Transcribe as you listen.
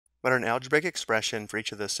Write an algebraic expression for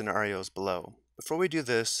each of the scenarios below. Before we do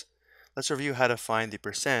this, let's review how to find the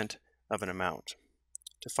percent of an amount.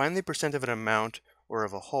 To find the percent of an amount or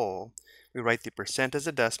of a whole, we write the percent as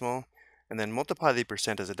a decimal and then multiply the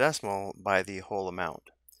percent as a decimal by the whole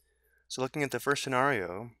amount. So looking at the first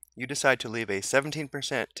scenario, you decide to leave a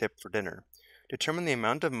 17% tip for dinner. Determine the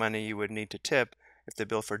amount of money you would need to tip if the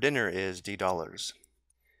bill for dinner is $D,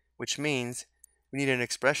 which means we need an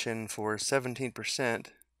expression for 17%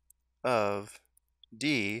 of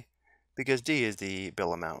D because D is the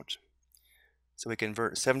bill amount. So we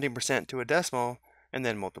convert 17% to a decimal and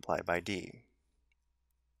then multiply by D.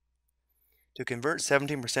 To convert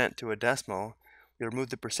 17% to a decimal, we remove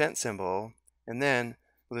the percent symbol and then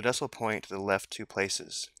move the decimal point to the left 2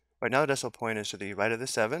 places. Right now the decimal point is to the right of the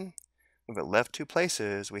 7. Move it left 2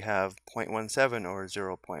 places, we have 0.17 or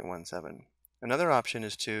 0.17. Another option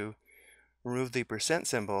is to remove the percent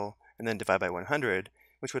symbol and then divide by 100,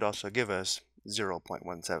 which would also give us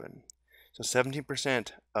 0.17. So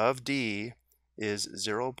 17% of D is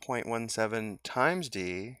 0.17 times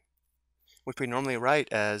D, which we normally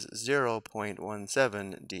write as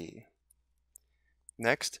 0.17 D.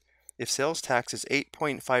 Next, if sales tax is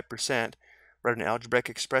 8.5%, write an algebraic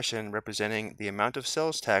expression representing the amount of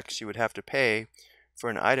sales tax you would have to pay for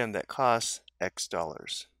an item that costs X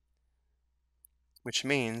dollars, which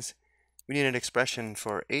means we need an expression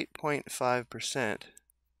for 8.5%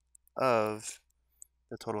 of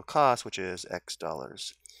the total cost, which is X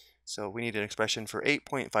dollars. So we need an expression for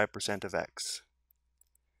 8.5% of X.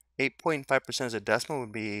 8.5% as a decimal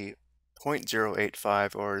would be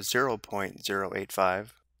 0.085 or 0.085.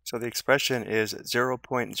 So the expression is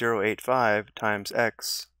 0.085 times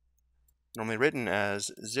X, normally written as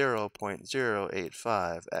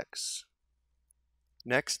 0.085X.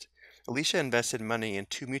 Next, Alicia invested money in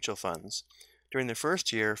 2 mutual funds. During the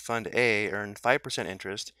first year, Fund A earned 5%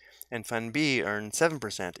 interest and Fund B earned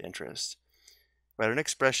 7% interest. Write an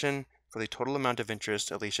expression for the total amount of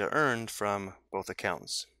interest Alicia earned from both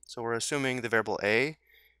accounts. So we're assuming the variable A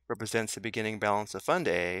represents the beginning balance of Fund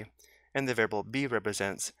A and the variable B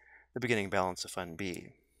represents the beginning balance of Fund B,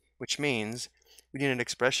 which means we need an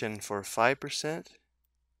expression for 5%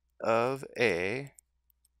 of A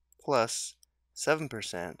plus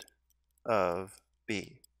 7% of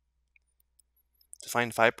B. To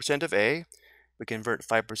find 5% of A, we convert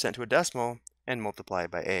 5% to a decimal and multiply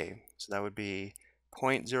by A. So that would be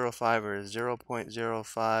 0.05 or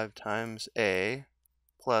 0.05 times A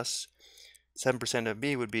plus 7% of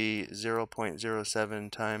B would be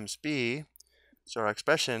 0.07 times B. So our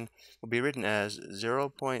expression will be written as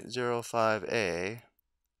 0.05A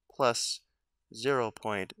plus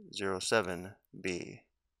 0.07B.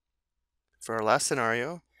 For our last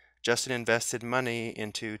scenario, Justin invested money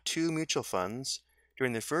into 2 mutual funds.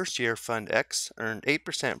 During the first year, Fund X earned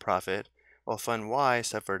 8% profit, while Fund Y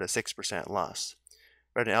suffered a 6% loss.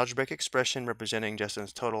 Write an algebraic expression representing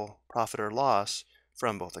Justin's total profit or loss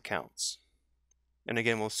from both accounts. And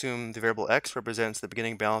again, we'll assume the variable X represents the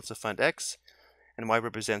beginning balance of Fund X, and Y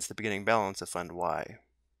represents the beginning balance of Fund Y.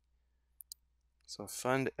 So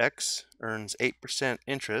Fund X earns 8%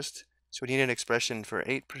 interest, so we need an expression for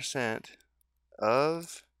 8%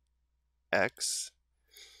 of X,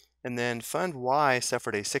 and then Fund Y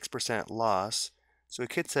suffered a 6% loss, so we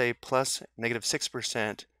could say plus negative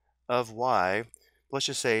 6% of Y, let's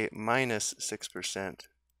just say minus 6%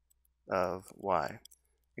 of Y.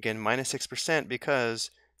 Again, minus 6%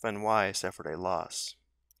 because Fund Y suffered a loss.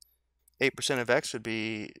 8% of X would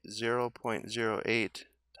be 0.08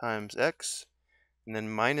 times X, and then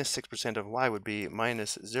minus 6% of Y would be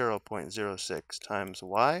minus 0.06 times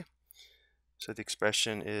Y. So the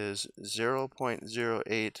expression is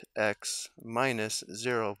 0.08x minus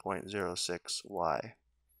 0.06y.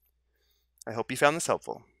 I hope you found this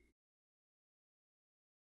helpful.